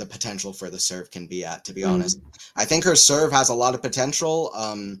 at where the potential for the serve can be at, to be honest. I think her serve has a lot of potential,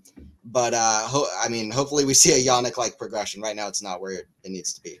 but hopefully we see a Jannik-like progression. Right now it's not where it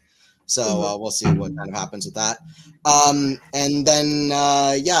needs to be. So we'll see what kind of happens with that. And then,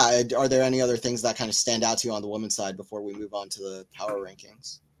 are there any other things that kind of stand out to you on the women's side before we move on to the power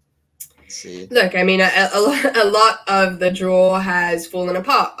rankings? See. Look, I mean, a lot of the draw has fallen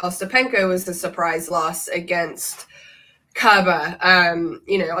apart. Ostapenko was a surprise loss against Kerber.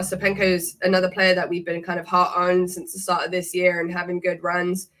 Ostapenko's another player that we've been kind of hot on since the start of this year and having good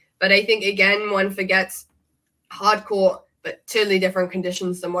runs. But I think, again, one forgets hard court, but totally different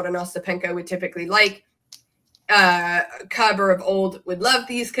conditions than what an Ostapenko would typically like. Kerber of old would love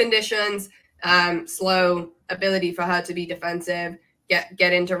these conditions. Slow ability for her to be defensive,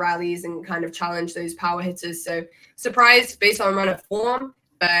 get into rallies and kind of challenge those power hitters. So surprised based on run of form,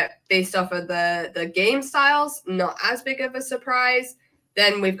 but based off of the game styles, not as big of a surprise.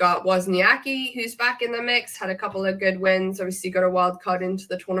 Then we've got Wozniacki, who's back in the mix, had a couple of good wins, obviously got a wild card into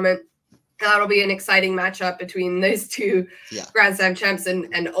the tournament. That'll be an exciting matchup between those two Grand Slam champs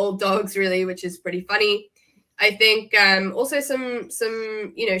and old dogs, really, which is pretty funny. I think also some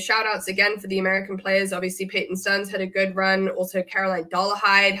shout outs again for the American players. Obviously, Peyton Stearns had a good run. Also, Caroline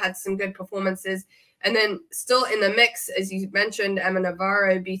Dolehide had some good performances. And then still in the mix, as you mentioned, Emma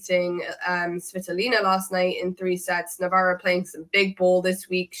Navarro beating Svitolina last night in 3 sets. Navarro playing some big ball this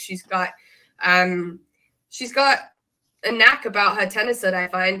week. She's got a knack about her tennis that I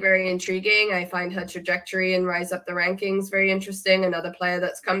find very intriguing. I find her trajectory and rise up the rankings very interesting. Another player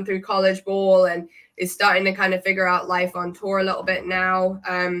that's come through college ball and is starting to kind of figure out life on tour a little bit now,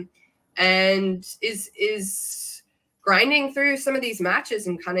 and is grinding through some of these matches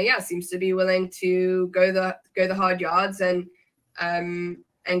and kind of seems to be willing to go the hard yards and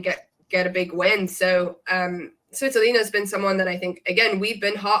get a big win. So Svitolina's been someone that I think, again, we've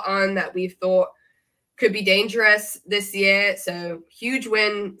been hot on, that we've thought could be dangerous this year. So huge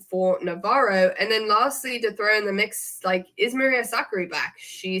win for Navarro. And then lastly, to throw in the mix, is Maria Sakkari back?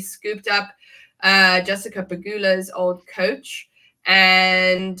 She scooped up Jessica Pegula's old coach.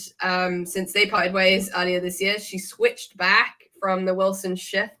 And since they parted ways earlier this year, she switched back from the Wilson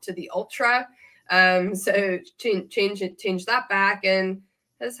shift to the Ultra. So change that back and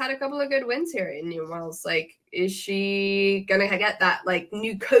has had a couple of good wins here in New Wells. Is she going to get that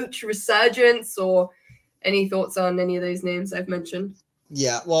new coach resurgence, or any thoughts on any of those names I've mentioned?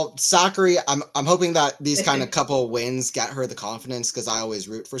 Yeah, well, Sakkari, I'm hoping that these kind of couple wins get her the confidence, because I always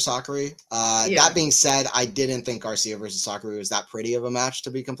root for Sakkari. That being said, I didn't think Garcia versus Sakkari was that pretty of a match,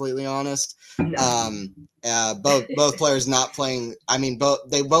 to be completely honest. No. Both players not playing. I mean,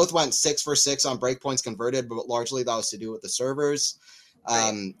 they both went 6 for 6 on break points converted, but largely that was to do with the servers.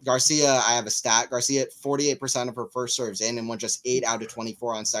 Garcia, I have a stat. Garcia at 48% of her first serves in and won just 8 out of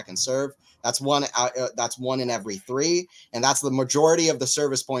 24 on second serve. That's one in every 3, and that's the majority of the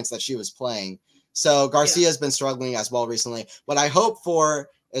service points that she was playing. So Garcia has been struggling as well recently. What I hope for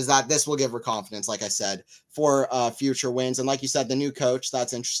is that this will give her confidence, like I said, for future wins. And like you said, the new coach,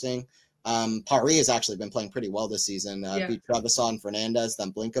 that's interesting. Paris has actually been playing pretty well this season. Beat Trevisan, Fernandez,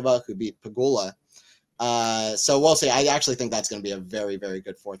 then Blinkova, who beat Pegula. So we'll see. I actually think that's going to be a very, very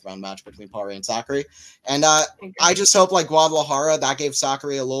good 4th round match between Paris and Sakkari. And I just hope, like Guadalajara, that gave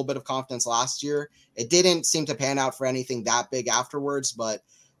Sakkari a little bit of confidence last year. It didn't seem to pan out for anything that big afterwards, but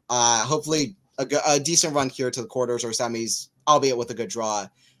hopefully a decent run here to the quarters or semis, albeit with a good draw,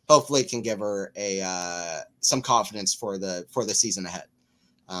 hopefully can give her some confidence for the season ahead.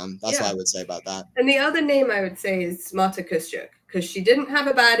 That's what I would say about that. And the other name I would say is Marta Kustyuk, because she didn't have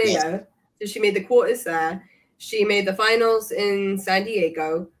a bad year. So she made the quarters there. She made the finals in San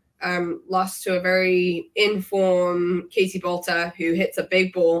Diego, lost to a very in-form Katie Bolter, who hits a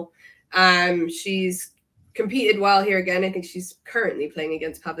big ball. She's competed well here again. I think she's currently playing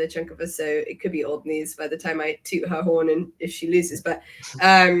against Pavlyuchenkova, so it could be old news by the time I toot her horn and if she loses. But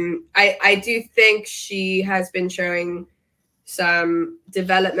I do think she has been showing some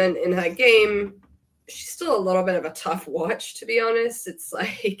development in her game. She's still a little bit of a tough watch, to be honest. It's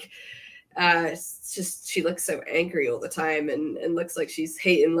like it's just she looks so angry all the time and looks like she's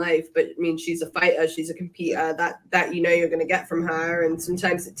hating life. But I mean, she's a fighter, she's a competitor. That you know you're going to get from her, and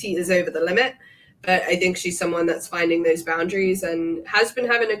sometimes it teeters over the limit. But I think she's someone that's finding those boundaries and has been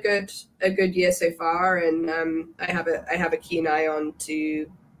having a good year so far. And I have a keen eye on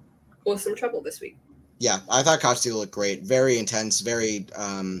to cause some trouble this week. Yeah, I thought Kostyuk looked great. Very intense, very,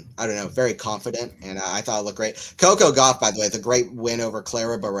 very confident, and I thought it looked great. Coco Gauff, by the way, the great win over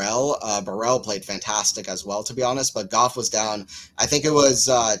Clara Burrell. Burrell played fantastic as well, to be honest, but Gauff was down, I think it was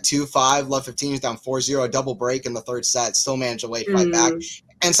 2-5, left 15, he was down 4-0, a double break in the 3rd set, still managed to fight back.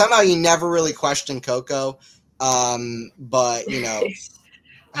 And somehow you never really questioned Coco, but,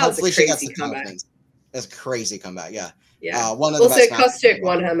 hopefully she gets the confidence. That's a crazy comeback, yeah. Yeah. One of the also, Kostyuk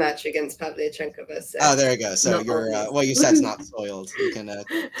won her match against Pavlyuchenkova. So oh, there you go. So you're what you said's not spoiled. You can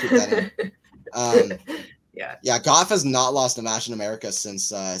keep that in. Yeah. Gauff has not lost a match in America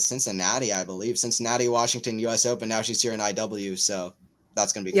since Cincinnati, I believe. Cincinnati, Washington, U.S. Open. Now she's here in IW, so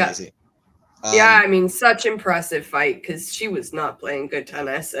that's gonna be crazy. I mean, such impressive fight because she was not playing good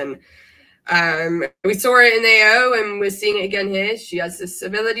tennis, and we saw it in the AO, and we're seeing it again here. She has this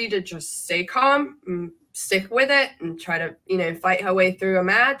ability to just stay calm and stick with it and try to, fight her way through a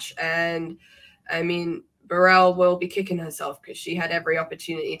match. And I mean, Burrell will be kicking herself because she had every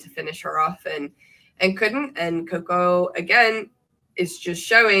opportunity to finish her off and couldn't. And Coco, again, is just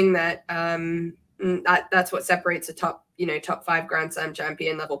showing that that's what separates a top 5 Grand Slam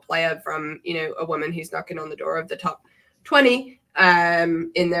champion level player from, a woman who's knocking on the door of the top 20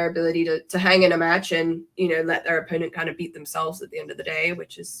 in their ability to hang in a match and, let their opponent kind of beat themselves at the end of the day,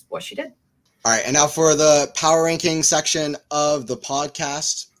 which is what she did. All right, and now for the power ranking section of the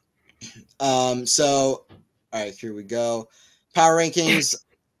podcast. All right, here we go. Power rankings,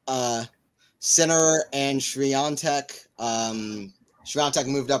 Sinner and Swiatek. Swiatek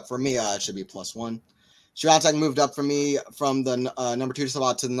moved up for me. It should be +1. Swiatek moved up for me from the number 2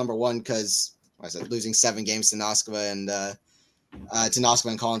 spot to the number 1 because, like I said, losing 7 games to Noskova and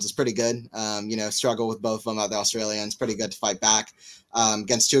Collibs is pretty good. Struggle with both of them, the Australians. Pretty good to fight back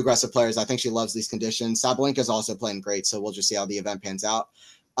against 2 aggressive players. I think she loves these conditions. Sabalenka is also playing great, so we'll just see how the event pans out.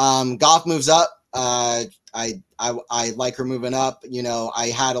 Gauff moves up. I like her moving up. I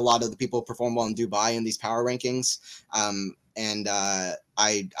had a lot of the people perform well in Dubai in these power rankings. And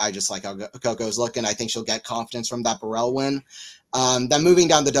I just like how Coco's looking. I think she'll get confidence from that Burrell win. Then moving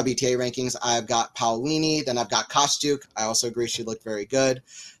down the WTA rankings, I've got Paolini, then I've got Kostyuk. I also agree she looked very good.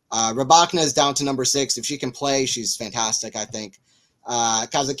 Rybakina is down to number 6. If she can play, she's fantastic, I think.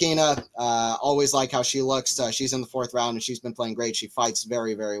 Kazatkina, always like how she looks. She's in the 4th round, and she's been playing great. She fights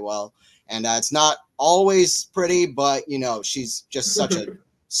very, very well. And it's not always pretty, but, she's just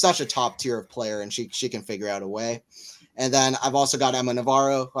such a top tier of player, and she can figure out a way. And then I've also got Emma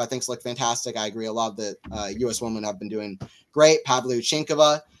Navarro, who I think's looked fantastic. I agree. A lot of the U.S. women have been doing great.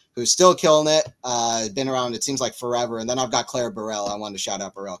 Pavlyuchenkova, who's still killing it. Been around, it seems like forever. And then I've got Clara Burrell. I wanted to shout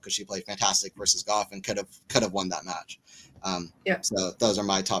out Burrell because she played fantastic versus Gauff and could have won that match. So those are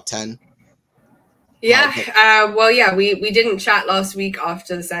my top 10. Yeah. We didn't chat last week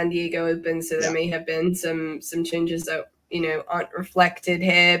after the San Diego Open, so there may have been some changes that aren't reflected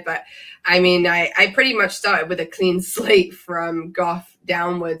here. But I mean, I pretty much started with a clean slate from Gauff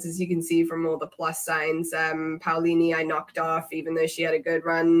downwards, as you can see from all the plus signs. Paulini I knocked off, even though she had a good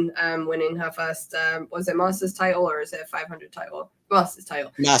run, winning her first, was it Masters title or is it a 500 title? Masters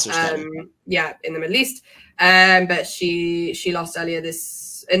title. Masters title. Yeah, in the Middle East. But she lost earlier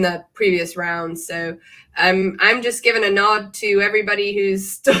in the previous round. So I'm just giving a nod to everybody who's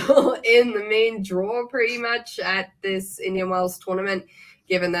still in the main draw pretty much at this Indian Wells tournament,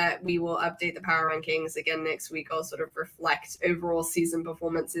 given that we will update the power rankings again next week. I'll sort of reflect overall season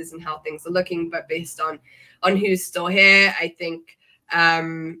performances and how things are looking, but based on who's still here, I think,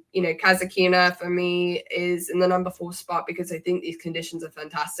 Kazakina for me is in the number 4 spot because I think these conditions are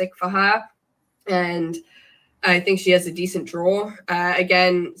fantastic for her. And I think she has a decent draw.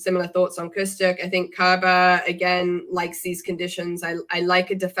 Again, similar thoughts on Kustuk. I think Kerber, again, likes these conditions. I like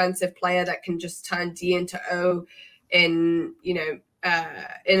a defensive player that can just turn D into O in an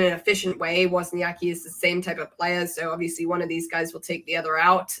efficient way. Wozniacki is the same type of player, so obviously one of these guys will take the other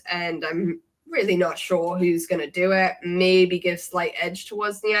out, and I'm really not sure who's going to do it. Maybe give slight edge to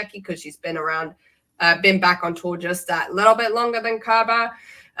Wozniacki because she's been back on tour just that little bit longer than Kerber,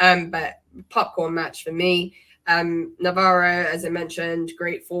 but popcorn match for me. Navarro, as I mentioned,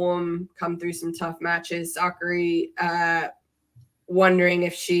 great form, come through some tough matches. Sakari, wondering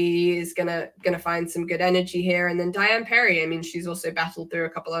if she is gonna find some good energy here. And then Diane Perry, I mean, she's also battled through a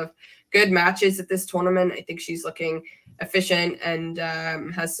couple of good matches at this tournament. I think she's looking efficient and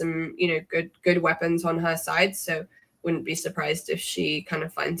has some good weapons on her side, so wouldn't be surprised if she kind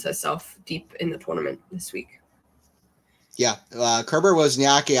of finds herself deep in the tournament this week. Yeah, Kerber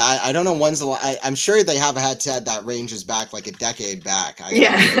Wozniacki. I don't know when's the. I'm sure they have a head-to-head that ranges back like a decade back. I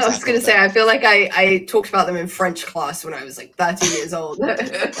was going to say, I feel like I talked about them in French class when I was like 13 years old. Looking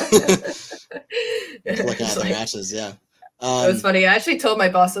at the matches, yeah. It was funny. I actually told my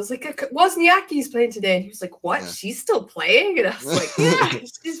boss, I was like, Wozniacki's playing today. And he was like, what? Yeah. She's still playing? And I was like, yeah,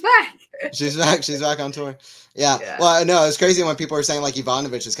 she's back. She's back. She's back on tour. Yeah. Well, no, it's crazy when people were saying like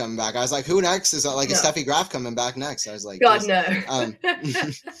Ivanovic is coming back. I was like, who next? Is like is Steffi Graf coming back next? I was like, God, no.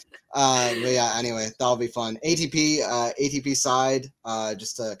 But yeah, anyway, that'll be fun. ATP side,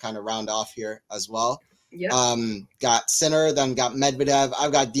 just to kind of round off here as well. Yeah. Got Sinner, then got Medvedev.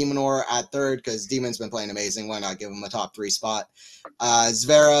 I've got de Minaur at 3rd because Demon's been playing amazing. Why not give him a top 3 spot?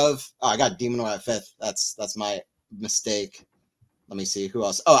 Zverev. Oh, I got de Minaur at 5th. That's my mistake. Let me see who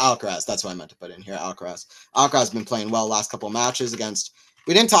else. Oh, Alcaraz. That's what I meant to put in here. Alcaraz. Alcaraz has been playing well last couple of matches against.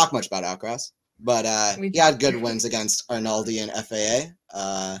 We didn't talk much about Alcaraz, but he had good wins against Arnaldi and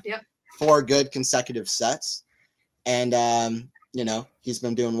FAA. 4 good consecutive sets, and he's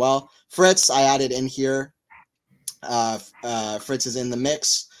been doing well. Fritz, I added in here. Fritz is in the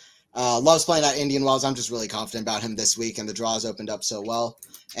mix. Loves playing at Indian Wells. I'm just really confident about him this week, and the draws opened up so well.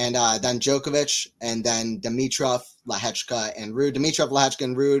 And then Djokovic, and then Dimitrov, Lehecka, and Ruud. Dimitrov, Lehecka,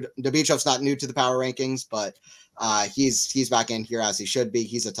 and Ruud. Dimitrov's not new to the power rankings, but he's back in here as he should be.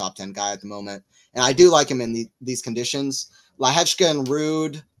 He's a top 10 guy at the moment, and I do like him in these conditions. Lehecka and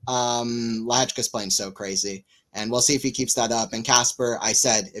Ruud. Lehecka's playing so crazy, and we'll see if he keeps that up. And Casper, I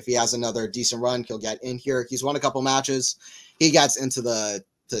said, if he has another decent run, he'll get in here. He's won a couple matches. He gets into the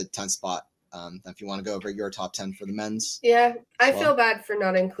 10th spot. If you want to go over your top 10 for the men's. Yeah, I feel bad for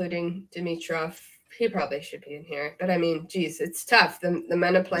not including Dimitrov. He probably should be in here, but I mean, geez, it's tough. The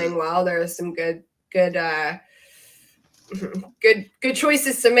men are playing well. There are some good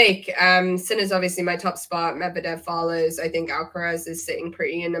choices to make. Sinner's obviously my top spot. Medvedev follows. I think Alcaraz is sitting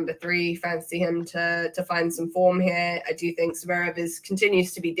pretty in number 3. Fancy him to find some form here. I do think Zverev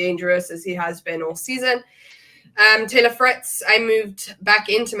continues to be dangerous as he has been all season. Taylor Fritz, I moved back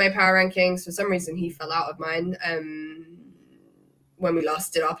into my power rankings. For some reason, he fell out of mine when we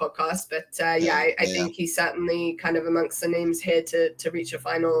last did our podcast. But I think he's certainly kind of amongst the names here to reach a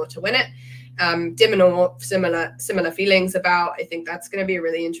final or to win it. de Minaur, similar feelings about. I think that's going to be a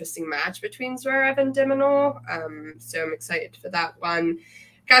really interesting match between Zverev and de Minaur. So I'm excited for that one.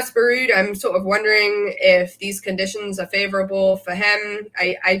 Casper Ruud, I'm sort of wondering if these conditions are favorable for him.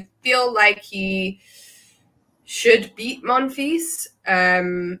 I feel like he should beat Monfils.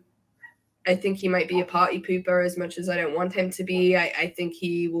 I think he might be a party pooper as much as I don't want him to be. I think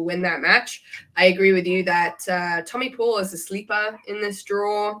he will win that match. I agree with you that Tommy Paul is a sleeper in this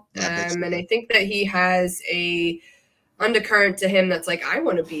draw. And I think that he has a undercurrent to him that's like, I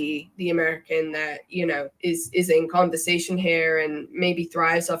want to be the American that, you know, is in conversation here and maybe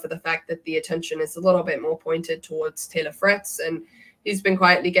thrives off of the fact that the attention is a little bit more pointed towards Taylor Fritz. And he's been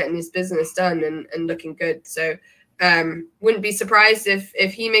quietly getting his business done and looking good. So wouldn't be surprised if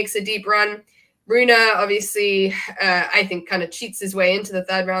he makes a deep run. Rune, obviously, I think kind of cheats his way into the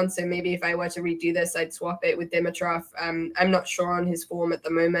third round. So maybe if I were to redo this, I'd swap it with Dimitrov. I'm not sure on his form at the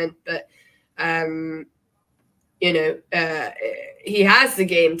moment, but, you know, he has the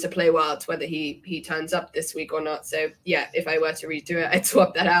game to play well. It's whether he turns up this week or not. So, yeah, if I were to redo it, I'd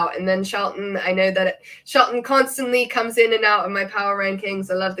swap that out. And then Shelton, I know that Shelton constantly comes in and out of my power rankings.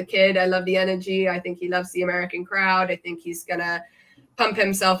 I love the kid. I love the energy. I think he loves the American crowd. I think he's going to pump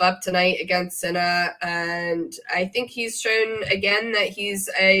himself up tonight against Sinner, and I think he's shown again that he's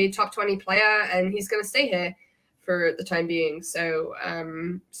a top 20 player and he's going to stay here for the time being. So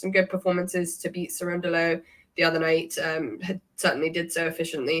some good performances to beat Cerundolo the other night, certainly did so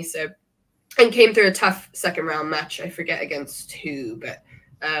efficiently. So, and came through a tough second round match. I forget against who, but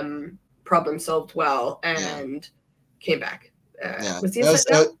problem solved well and came back. Was he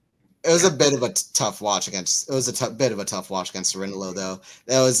It was a bit of a tough watch against. It was a bit of a tough watch against Cerundolo, though.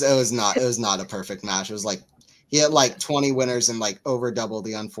 It was not a perfect match. It was like he had like 20 winners and like over double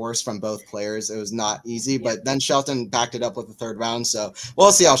the unforced from both players. It was not easy, but then Shelton backed it up with the third round. So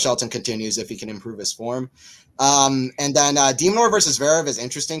we'll see how Shelton continues if he can improve his form. And then De Minaur versus Zverev is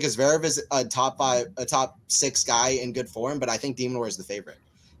interesting because Zverev is a top 6 guy in good form, but I think De Minaur is the favorite.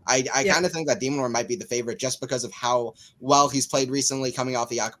 I kind of think that De Minaur might be the favorite just because of how well he's played recently coming off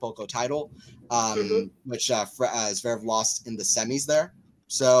the Acapulco title, which Zverev lost in the semis there.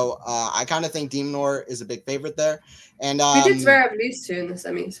 So I kind of think De Minaur is a big favorite there. And who did Zverev lose to in the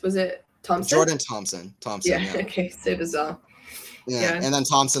semis? Was it Thompson? Jordan Thompson. Yeah. Okay. So bizarre. Yeah. And then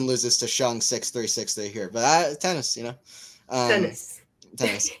Thompson loses to Zheng 6-3, 6-3 here. But tennis, you know. Tennis.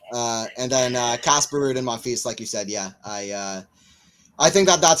 And then Casper Ruud and Monfils, like you said, yeah. I think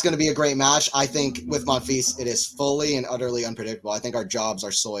that's going to be a great match. I think with Monfils, it is fully and utterly unpredictable. I think our jobs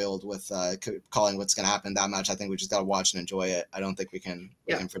are soiled with calling what's going to happen in that match. I think we just got to watch and enjoy it. I don't think we can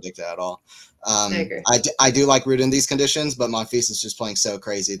predict it at all. I agree. I do like Ruud in these conditions, but Monfils is just playing so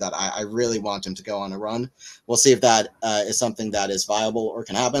crazy that I really want him to go on a run. We'll see if that is something that is viable or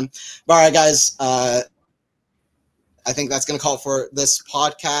can happen. But all right, guys. I think that's going to call it for this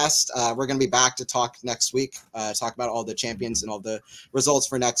podcast. We're going to be back to talk next week, talk about all the champions and all the results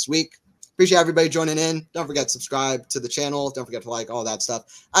for next week. Appreciate everybody joining in. Don't forget to subscribe to the channel. Don't forget to like all that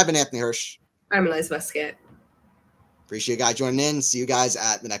stuff. I've been Anthony Hirsch. I'm Eliza Wastcoat. Appreciate you guys joining in. See you guys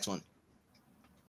at the next one.